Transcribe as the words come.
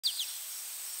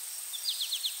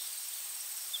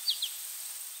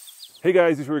Hey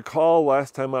guys, if you recall,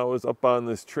 last time I was up on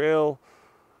this trail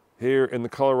here in the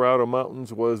Colorado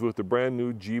mountains was with the brand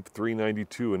new Jeep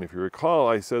 392. And if you recall,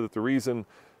 I said that the reason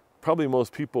probably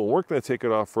most people weren't going to take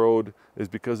it off-road is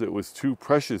because it was too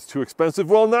precious, too expensive.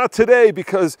 Well, not today,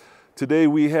 because today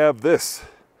we have this.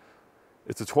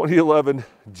 It's a 2011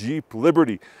 Jeep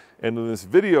Liberty. And in this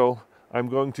video, I'm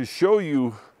going to show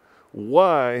you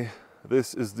why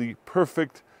this is the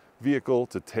perfect vehicle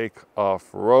to take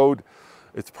off-road.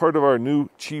 It's part of our new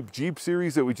cheap Jeep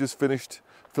series that we just finished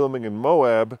filming in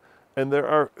Moab. And there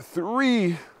are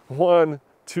three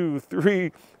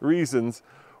reasons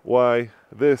why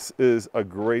this is a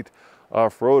great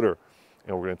off-roader.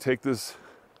 And we're going to take this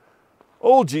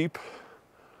old Jeep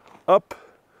up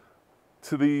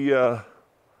to the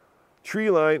tree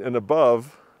line and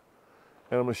above.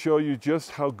 And I'm going to show you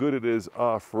just how good it is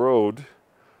off-road.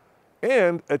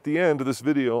 And at the end of this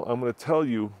video, I'm going to tell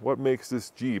you what makes this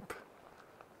Jeep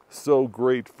so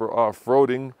great for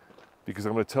off-roading, because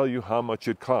I'm going to tell you how much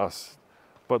it costs.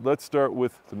 But let's start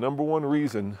with the number one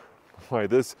reason why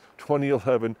this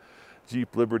 2011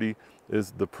 Jeep Liberty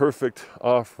is the perfect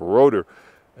off-roader.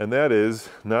 And that is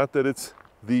not that it's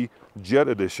the Jet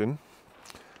Edition.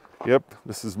 Yep,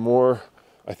 this is more,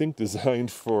 I think,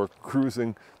 designed for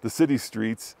cruising the city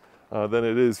streets than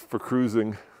it is for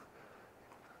cruising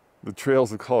the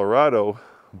trails of Colorado.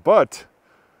 But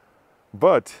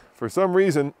for some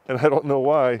reason, and I don't know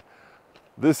why,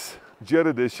 this Jet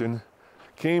Edition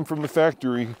came from the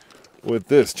factory with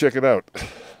this. Check it out.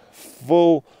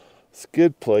 Full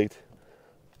skid plate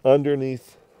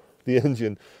underneath the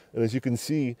engine. And as you can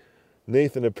see,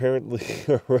 Nathan apparently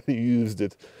already used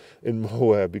it in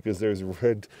Moab because there's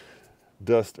red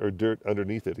dust or dirt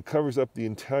underneath it. It covers up the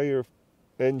entire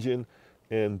engine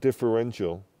and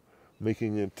differential,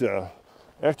 making it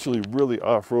actually really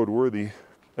off-road worthy.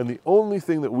 And the only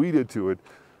thing that we did to it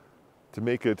to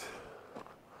make it,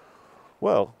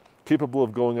 well, capable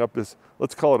of going up this,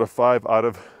 let's call it a 5 out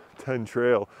of 10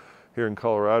 trail here in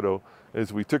Colorado,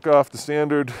 is we took off the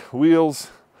standard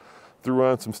wheels, threw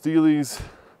on some Steelies,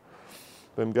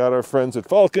 then got our friends at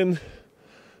Falcon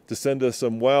to send us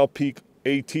some Wild Peak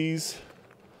ATs,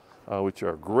 which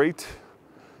are great,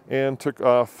 and took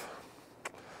off.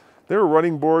 They were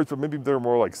running boards, but maybe they're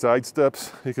more like side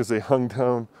steps because they hung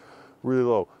down really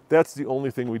low. That's the only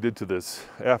thing we did to this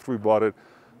after we bought it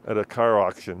at a car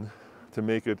auction to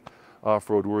make it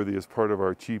off-road worthy as part of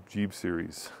our cheap Jeep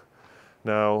series.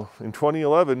 Now, in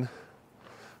 2011,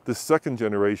 this second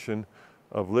generation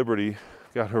of Liberty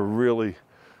got a really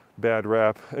bad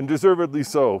rap, and deservedly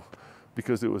so,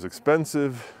 because it was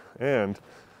expensive and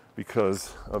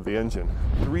because of the engine.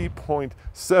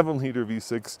 3.7 liter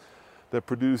V6 that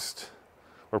produces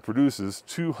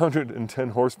 210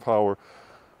 horsepower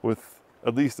with,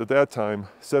 at least at that time,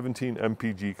 17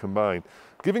 mpg combined,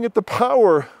 giving it the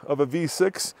power of a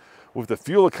V6 with the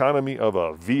fuel economy of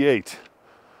a V8.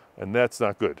 And that's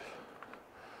not good.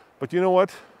 But you know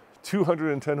what?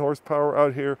 210 horsepower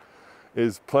out here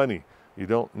is plenty. You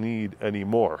don't need any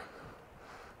more.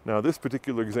 Now this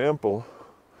particular example,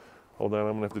 hold on,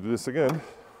 I'm gonna have to do this again,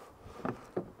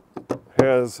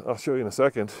 has, I'll show you in a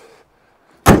second,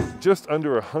 just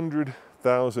under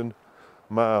 100,000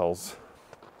 miles,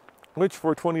 which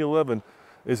for 2011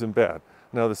 isn't bad.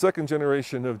 Now the second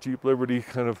generation of Jeep Liberty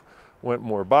kind of went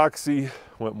more boxy,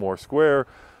 went more square.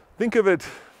 Think of it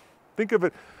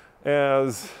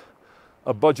as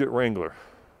a budget Wrangler.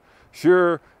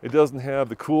 Sure, it doesn't have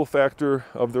the cool factor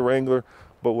of the Wrangler,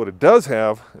 but what it does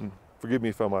have, and forgive me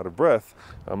if I'm out of breath,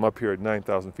 I'm up here at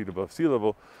 9,000 feet above sea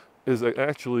level, is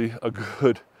actually a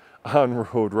good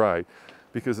on-road ride.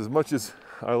 Because as much as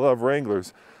I love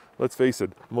Wranglers, let's face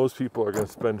it, most people are going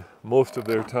to spend most of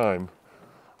their time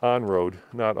on-road,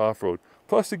 not off-road.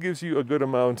 Plus, it gives you a good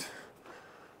amount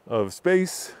of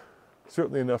space,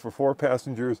 certainly enough for 4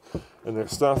 passengers and their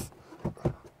stuff.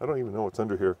 I don't even know what's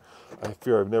under here. I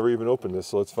fear I've never even opened this,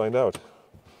 so let's find out.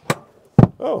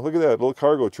 Oh, look at that little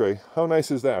cargo tray. How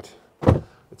nice is that?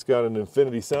 It's got an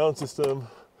infinity sound system,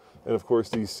 and of course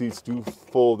these seats do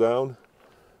fold down.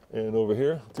 And over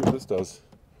here, let's see what this does.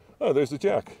 Oh, there's the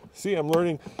jack. See, I'm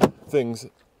learning things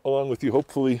along with you.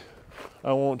 Hopefully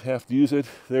I won't have to use it.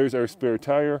 There's our spare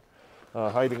tire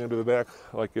hiding under the back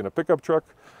like in a pickup truck.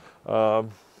 So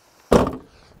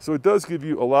it does give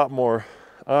you a lot more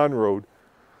on-road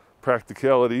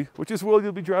practicality, which is well,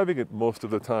 you'll be driving it most of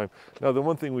the time. Now, the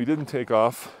one thing we didn't take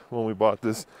off when we bought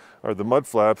this are the mud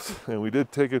flaps, and we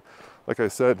did take it, like I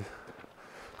said,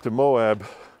 to Moab,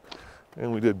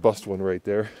 and we did bust one right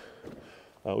there,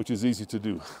 which is easy to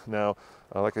do. Now,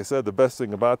 like I said, the best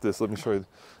thing about this, let me show you,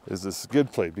 is the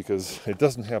skid plate, because it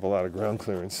doesn't have a lot of ground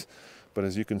clearance. But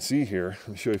as you can see here, let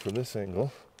me show you from this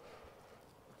angle,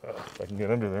 if I can get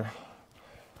under there,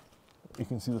 you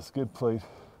can see the skid plate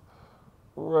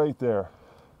right there.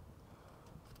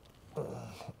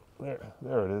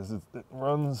 There it is. It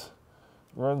runs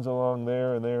along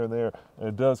there and there and there, and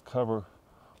it does cover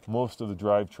most of the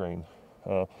drivetrain.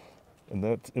 And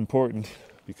that's important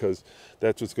because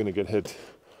that's what's going to get hit,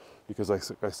 because like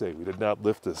I say, we did not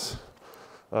lift this.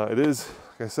 It is,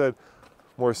 like I said,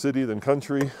 more city than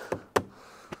country.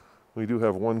 We do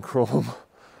have one chrome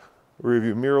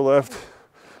rearview mirror left.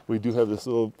 We do have this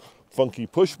little funky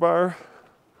push bar,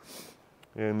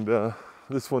 and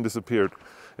this one disappeared.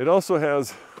 It also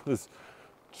has this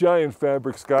giant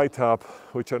fabric sky top,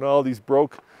 which on all these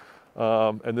broke,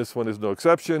 and this one is no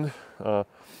exception.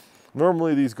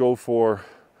 Normally these go for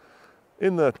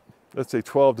in the, let's say,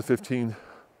 $12,000 to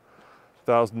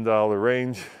 $15,000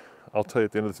 range. I'll tell you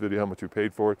at the end of this video how much we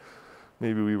paid for it.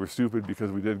 Maybe we were stupid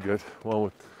because we did get one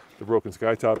with the broken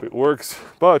sky top. It works,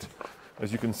 but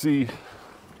as you can see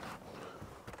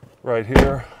right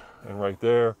here and right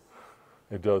there,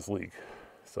 it does leak.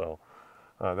 So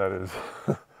that is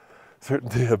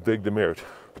certainly a big demerit.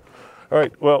 All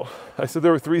right, well, I said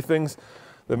there were three things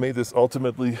that made this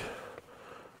ultimately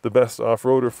the best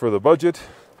off-roader for the budget.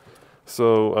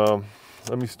 So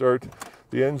let me start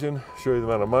the engine, show you the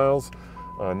amount of miles,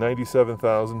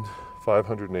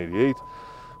 97,588,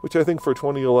 which I think for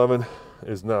 2011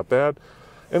 is not bad.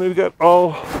 And we've got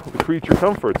all the creature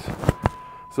comforts.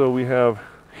 So we have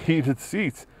heated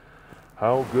seats.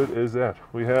 How good is that?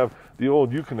 We have the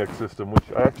old Uconnect system,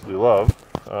 which I actually love.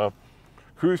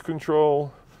 Cruise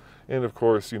control, and of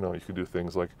course, you know, you can do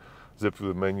things like zip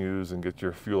through the menus and get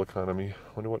your fuel economy. I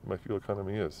wonder what my fuel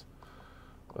economy is.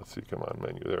 Let's see, come on,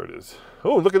 menu, there it is.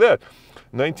 Oh, look at that,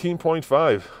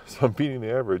 19.5, so I'm beating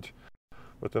the average.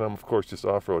 But then I'm, of course, just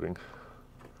off-roading.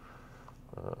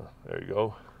 There you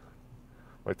go.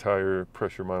 My tire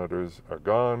pressure monitors are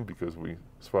gone because we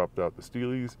swapped out the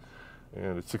Steelies,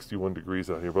 and it's 61 degrees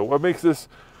out here. But what makes this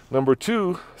number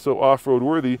 2 so off-road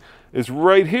worthy is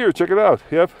right here. Check it out.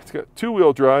 Yep, it's got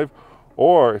 2-wheel drive,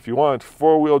 or if you want,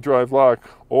 4-wheel drive lock,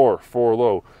 or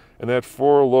 4-low. And that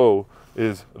 4-low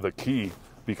is the key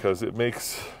because it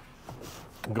makes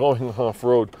going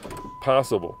off-road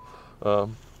possible.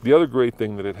 The other great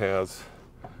thing that it has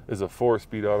is a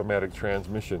 4-speed automatic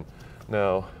transmission.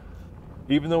 Now,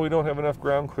 even though we don't have enough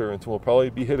ground clearance, we'll probably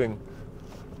be hitting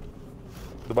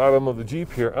the bottom of the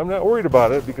Jeep here, I'm not worried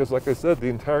about it because, like I said, the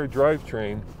entire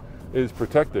drivetrain is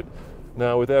protected.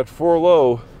 Now, with that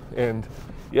 4-low and,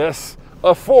 yes,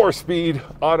 a 4-speed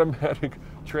automatic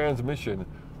transmission,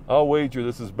 I'll wager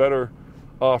this is better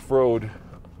off-road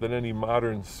than any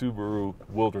modern Subaru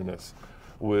Wilderness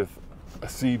with a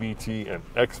CVT and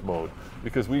X mode,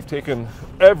 because we've taken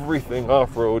everything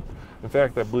off-road. In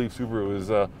fact, I believe Subaru is,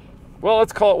 well,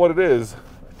 let's call it what it is,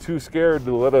 too scared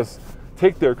to let us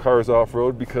take their cars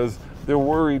off-road because they're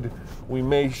worried we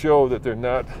may show that they're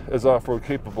not as off-road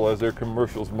capable as their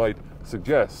commercials might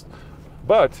suggest.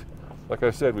 But, like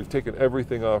I said, we've taken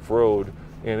everything off-road,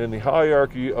 and in the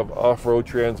hierarchy of off-road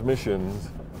transmissions,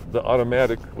 the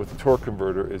automatic with the torque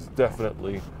converter is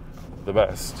definitely the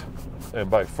best, and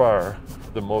by far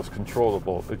the most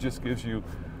controllable. It just gives you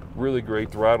really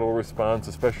great throttle response,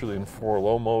 especially in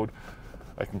 4-low mode.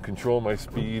 I can control my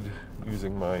speed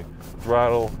using my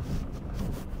throttle,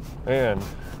 and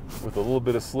with a little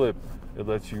bit of slip, it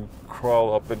lets you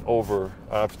crawl up and over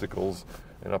obstacles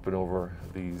and up and over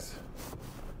these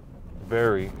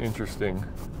very interesting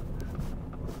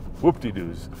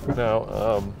whoop-de-doos.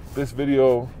 Now, this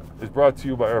video is brought to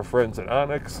you by our friends at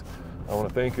Onyx. I want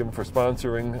to thank him for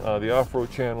sponsoring the off-road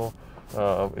channel.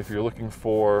 If you're looking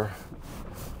for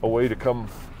a way to come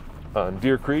on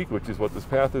Deer Creek, which is what this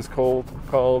path is called,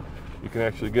 you can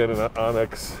actually get an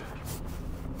Onyx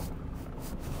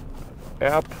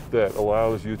app that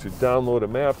allows you to download a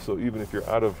map, so even if you're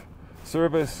out of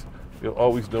service, you'll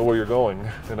always know where you're going.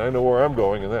 And I know where I'm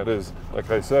going, and that is, like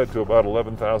I said, to about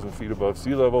 11,000 feet above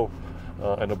sea level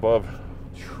and above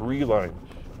tree line.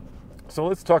 So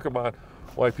let's talk about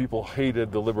why people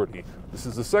hated the Liberty. This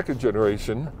is the second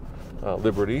generation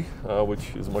Liberty,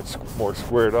 which is much more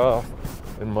squared off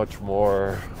and much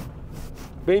more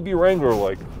baby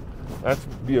Wrangler-like.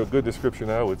 That'd be a good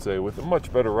description, I would say, with a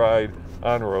much better ride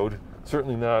on road.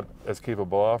 Certainly not as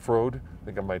capable off-road. I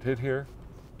think I might hit here.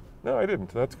 No, I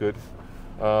didn't. That's good.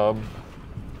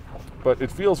 But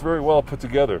it feels very well put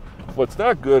together. What's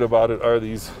not good about it are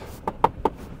these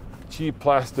cheap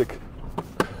plastic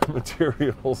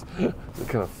materials, the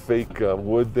kind of fake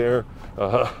wood there.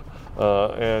 You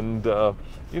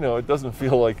know, it doesn't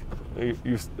feel like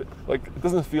like, it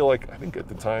doesn't feel like, I think at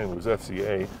the time it was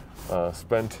FCA,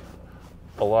 spent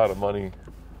a lot of money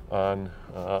on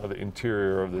the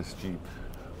interior of this Jeep.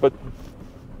 But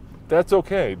that's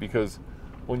okay, because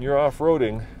when you're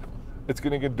off-roading, it's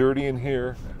going to get dirty in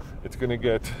here, it's going to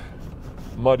get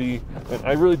muddy, and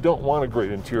I really don't want a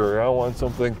great interior. I want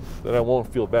something that I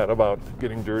won't feel bad about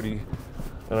getting dirty,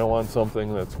 and I want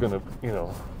something that's going to, you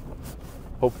know,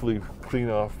 hopefully clean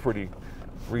off pretty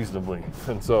reasonably.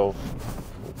 And so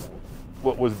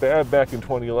what was bad back in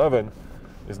 2011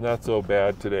 is not so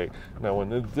bad today. Now,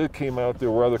 when it came out,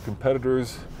 there were other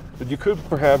competitors that you could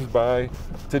perhaps buy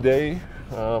today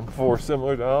for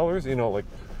similar dollars, you know, like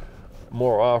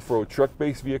more off-road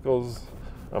truck-based vehicles.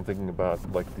 I'm thinking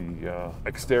about like the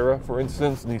Xterra, for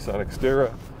instance, Nissan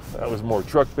Xterra. That was more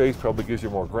truck-based, probably gives you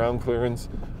more ground clearance.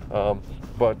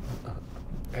 But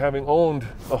having owned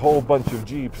a whole bunch of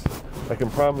Jeeps, I can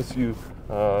promise you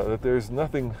that there's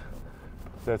nothing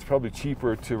that's probably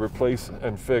cheaper to replace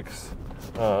and fix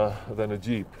than a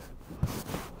Jeep.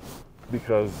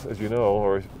 Because, as you know,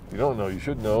 or if you don't know, you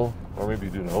should know, or maybe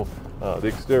you do know,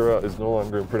 the Xterra is no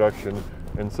longer in production,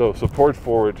 and so support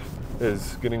for it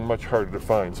is getting much harder to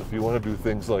find. So if you want to do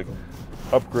things like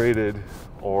upgrade it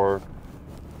or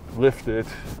lift it,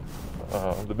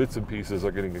 the bits and pieces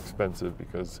are getting expensive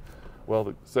because, well,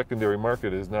 the secondary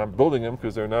market is not building them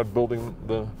because they're not building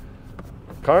the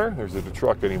car or the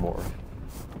truck anymore.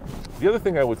 The other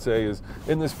thing I would say is,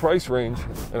 in this price range,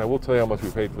 and I will tell you how much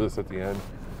we paid for this at the end.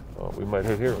 We might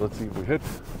hit here. Let's see if we hit.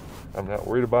 I'm not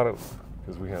worried about it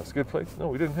because we have skid plates. No,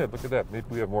 we didn't hit. Look at that. Maybe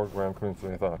we have more ground clearance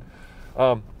than I thought.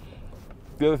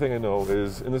 The other thing I know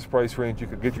is, in this price range, you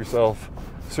could get yourself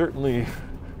certainly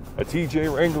a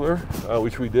TJ Wrangler,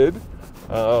 which we did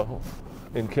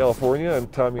in California,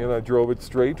 and Tommy and I drove it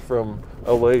straight from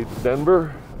LA to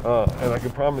Denver. And I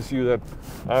can promise you that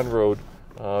on road,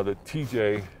 the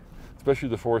TJ, especially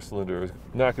the 4-cylinder, is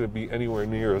not going to be anywhere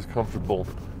near as comfortable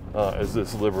as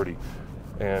this Liberty.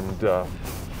 And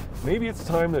maybe it's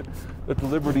time that the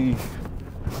Liberty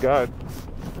got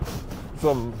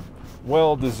some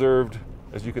well-deserved,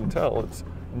 as you can tell, it's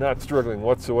not struggling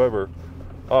whatsoever,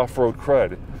 off-road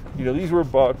cred. You know, these were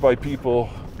bought by people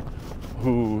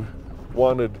who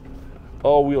wanted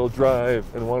all-wheel drive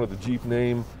and wanted the Jeep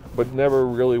name, but never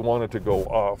really wanted to go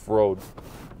off-road.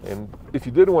 And if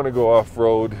you did want to go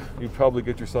off-road, you'd probably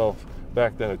get yourself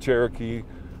back then a Cherokee,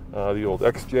 the old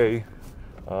XJ,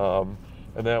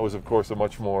 and that was, of course, a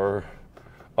much more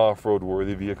off-road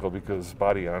worthy vehicle because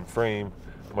body on frame,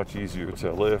 much easier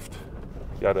to lift,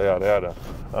 yada yada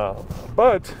yada.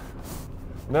 But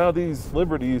now these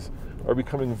Liberties are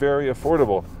becoming very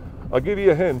affordable. I'll give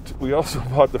you a hint. We also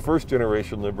bought the first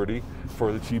generation Liberty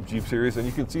for the Cheap Jeep series, and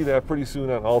you can see that pretty soon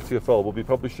on All TFL. We'll be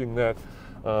publishing that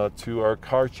to our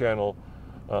car channel,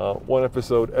 one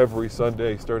episode every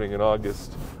Sunday starting in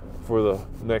August for the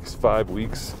next 5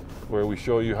 weeks, where we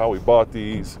show you how we bought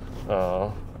these,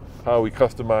 how we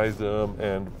customized them,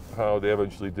 and how they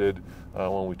eventually did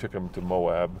when we took them to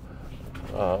Moab.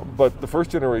 But the first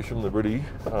generation Liberty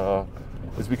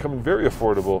is becoming very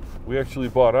affordable. We actually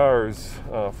bought ours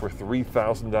for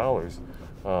 $3,000,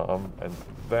 and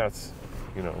that's,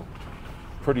 you know,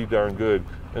 pretty darn good.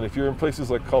 And if you're in places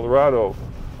like Colorado,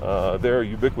 they're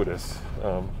ubiquitous.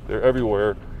 They're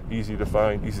everywhere, easy to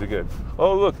find, easy to get.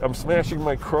 Oh, look, I'm smashing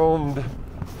my chromed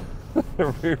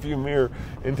rearview mirror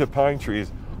into pine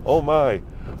trees. Oh my,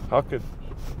 how could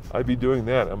I be doing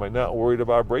that? Am I not worried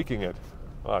about breaking it?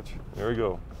 Watch, there we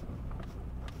go.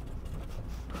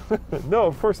 No,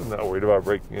 of course I'm not worried about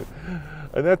breaking it.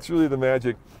 And that's really the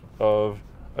magic of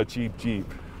a cheap Jeep.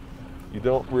 You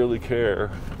don't really care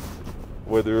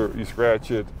whether you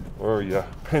scratch it or you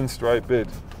pinstripe it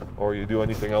or you do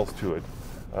anything else to it.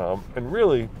 And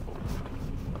really,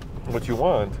 what you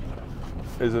want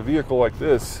is a vehicle like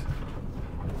this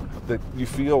that you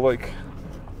feel like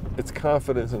it's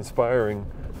confidence inspiring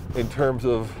in terms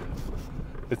of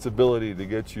its ability to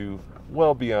get you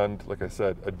well beyond, like I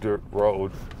said, a dirt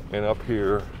road and up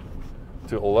here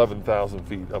to 11,000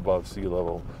 feet above sea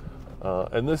level.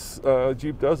 And this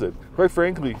Jeep does it. Quite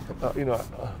frankly, you know,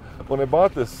 when I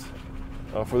bought this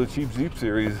for the Cheap Jeep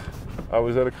series, I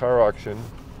was at a car auction.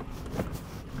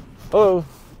 Hello.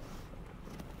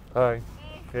 Hi.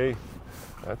 Hey.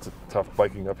 That's a tough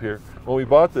biking up here. When we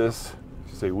bought this, I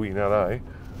should say we, not I,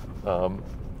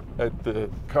 at the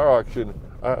car auction,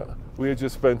 we had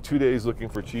just spent 2 days looking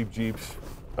for cheap Jeeps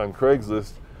on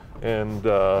Craigslist, and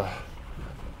oh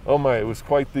my, it was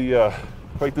quite the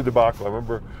debacle. I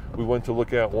remember we went to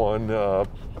look at one that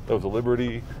was a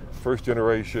Liberty, first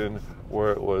generation,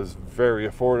 where it was very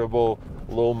affordable,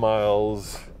 low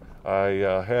miles.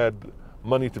 I had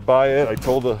money to buy it. I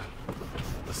told the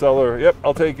seller, yep,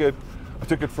 I'll take it. I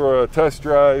took it for a test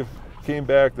drive, came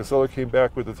back, the seller came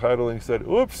back with the title and he said,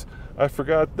 oops, I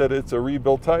forgot that it's a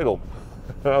rebuilt title.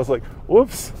 And I was like,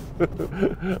 whoops,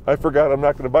 I forgot I'm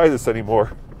not going to buy this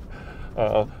anymore.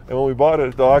 And when we bought it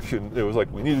at the auction, it was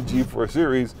like, we need a Jeep for a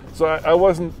series. So I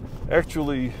wasn't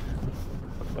actually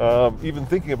even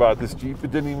thinking about this Jeep.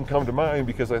 It didn't even come to mind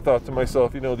because I thought to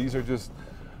myself, you know, these are just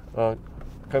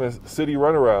kind of city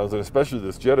runarounds, and especially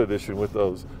this Jet Edition with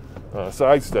those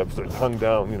side steps that hung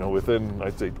down, you know, within,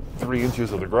 I'd say, 3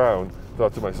 inches of the ground.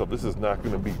 Thought to myself, this is not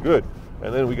going to be good.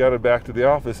 And then we got it back to the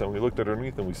office and we looked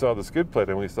underneath and we saw the skid plate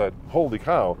and we thought, holy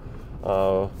cow,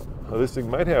 this thing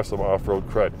might have some off-road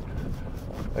cred.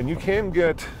 And you can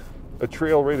get a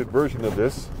trail-rated version of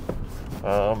this,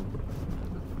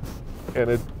 and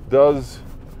it does,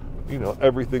 you know,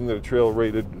 everything that a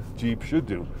trail-rated Jeep should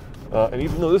do. And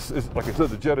even though this is, like I said,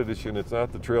 the Jet Edition, it's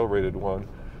not the trail-rated one.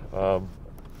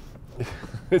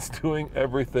 It's doing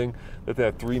everything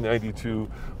that 392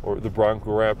 or the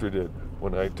Bronco Raptor did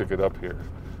when I took it up here.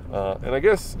 And I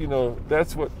guess, you know,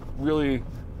 that's what really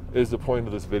is the point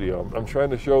of this video. I'm trying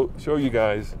to show you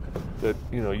guys that,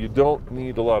 you know, you don't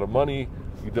need a lot of money,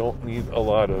 you don't need a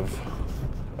lot of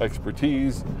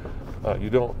expertise, you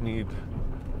don't need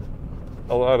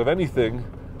a lot of anything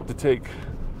to take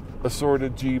a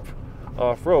sorted Jeep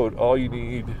off-road. All you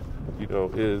need, you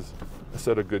know, is a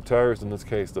set of good tires, in this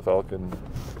case the Falcon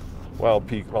Wild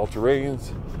Peak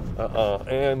All-Terrains,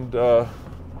 and a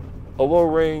low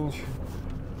range,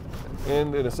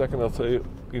 and in a second I'll tell you,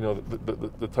 you know,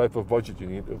 the type of budget you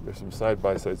need. There's some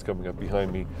side-by-sides coming up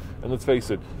behind me, and let's face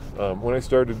it, when I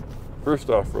started first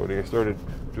off-roading, I started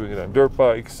doing it on dirt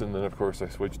bikes, and then of course I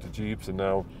switched to Jeeps, and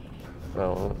now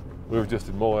we were just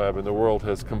in Moab, and the world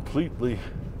has completely,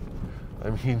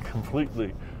 I mean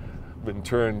completely, been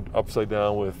turned upside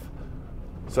down with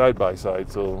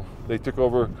side-by-side. So they took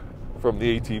over from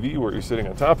the ATV, where you're sitting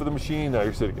on top of the machine, now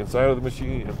you're sitting inside of the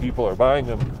machine, and people are buying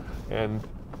them. And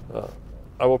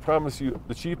I will promise you,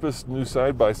 the cheapest new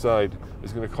side-by-side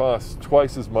is going to cost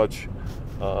twice as much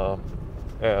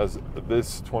as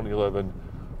this 2011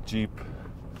 Jeep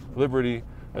Liberty,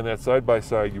 and that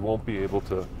side-by-side you won't be able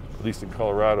to, at least in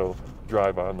Colorado,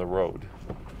 drive on the road.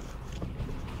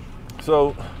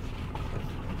 So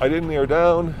I didn't air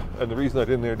down, and the reason I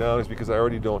didn't air down is because I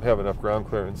already don't have enough ground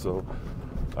clearance, so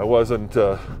I wasn't,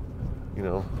 you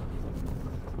know,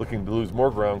 looking to lose more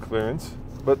ground clearance.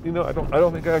 But you know, I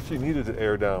don't think I actually needed to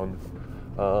air down.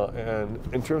 And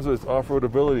in terms of its off-road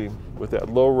ability, with that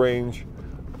low range,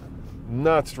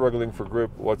 not struggling for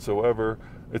grip whatsoever.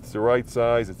 It's the right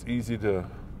size. It's easy to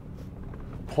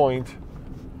point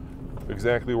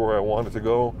exactly where I want it to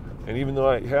go. And even though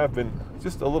I have been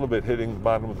just a little bit hitting the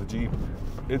bottom of the Jeep,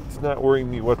 it's not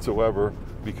worrying me whatsoever,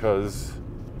 because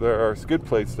there are skid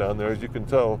plates down there. As you can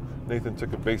tell, Nathan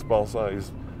took a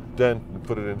baseball-sized dent and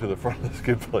put it into the front of the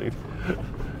skid plate,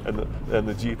 and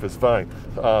the Jeep is fine.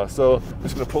 So I'm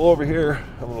just going to pull over here.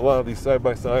 I'm going to allow these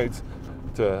side-by-sides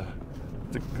to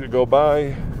go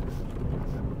by.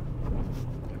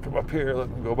 Come up here, let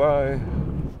them go by.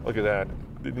 Look at that,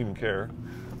 didn't even care.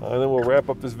 And then we'll wrap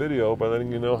up this video by letting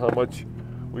you know how much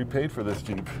we paid for this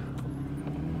Jeep.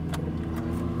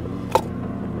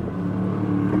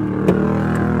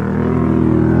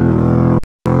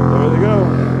 There they go.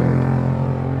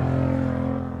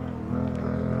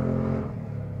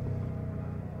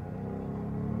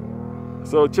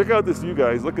 So check out this view,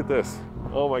 guys. Look at this.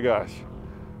 Oh my gosh.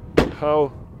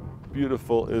 How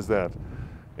beautiful is that?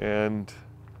 And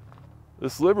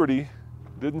this Liberty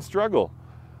didn't struggle.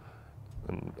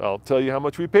 And I'll tell you how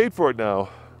much we paid for it now,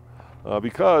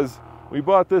 because we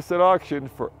bought this at auction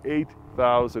for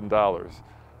 $8,000.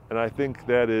 And I think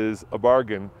that is a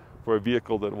bargain for a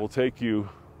vehicle that will take you,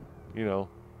 you know,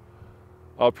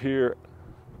 up here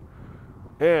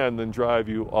and then drive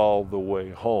you all the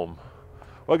way home.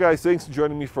 Well, guys, thanks for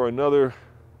joining me for another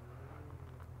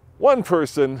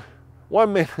one-man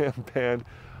band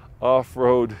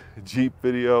off-road Jeep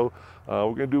video.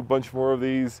 We're going to do a bunch more of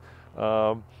these.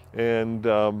 Like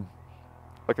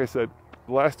I said,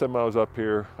 the last time I was up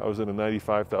here, I was in a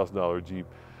 $95,000 Jeep.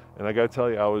 And I got to tell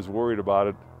you, I was worried about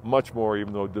it much more,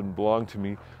 even though it didn't belong to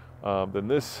me, than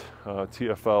this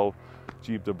TFL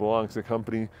Jeep that belongs to the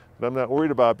company that I'm not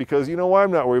worried about. Because you know why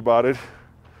I'm not worried about it?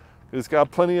 It's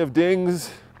got plenty of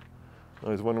dings.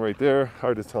 There's one right there,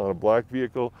 hard to tell on a black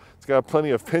vehicle. It's got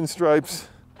plenty of pinstripes.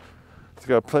 It's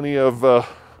got plenty of, let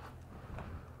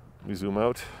me zoom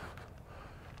out.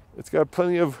 It's got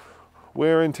plenty of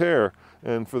wear and tear.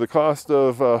 And for the cost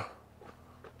of a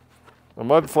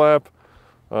mud flap,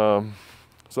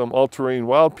 some all-terrain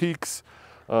Wild Peaks,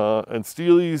 And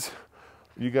Steely's,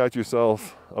 you got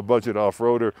yourself a budget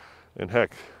off-roader, and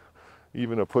heck,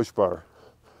 even a push bar.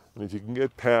 And if you can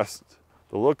get past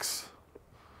the looks,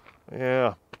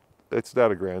 yeah, it's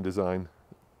not a grand design,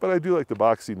 but I do like the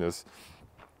boxiness.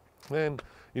 And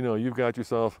you know, you've got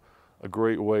yourself a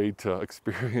great way to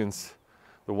experience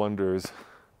the wonders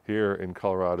here in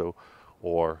Colorado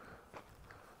or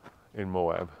in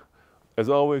Moab. As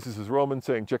always, this is Roman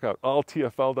saying check out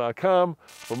alltfl.com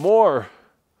for more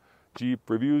Jeep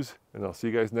reviews, and I'll see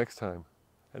you guys next time.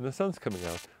 And the sun's coming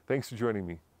out. Thanks for joining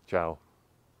me. Ciao.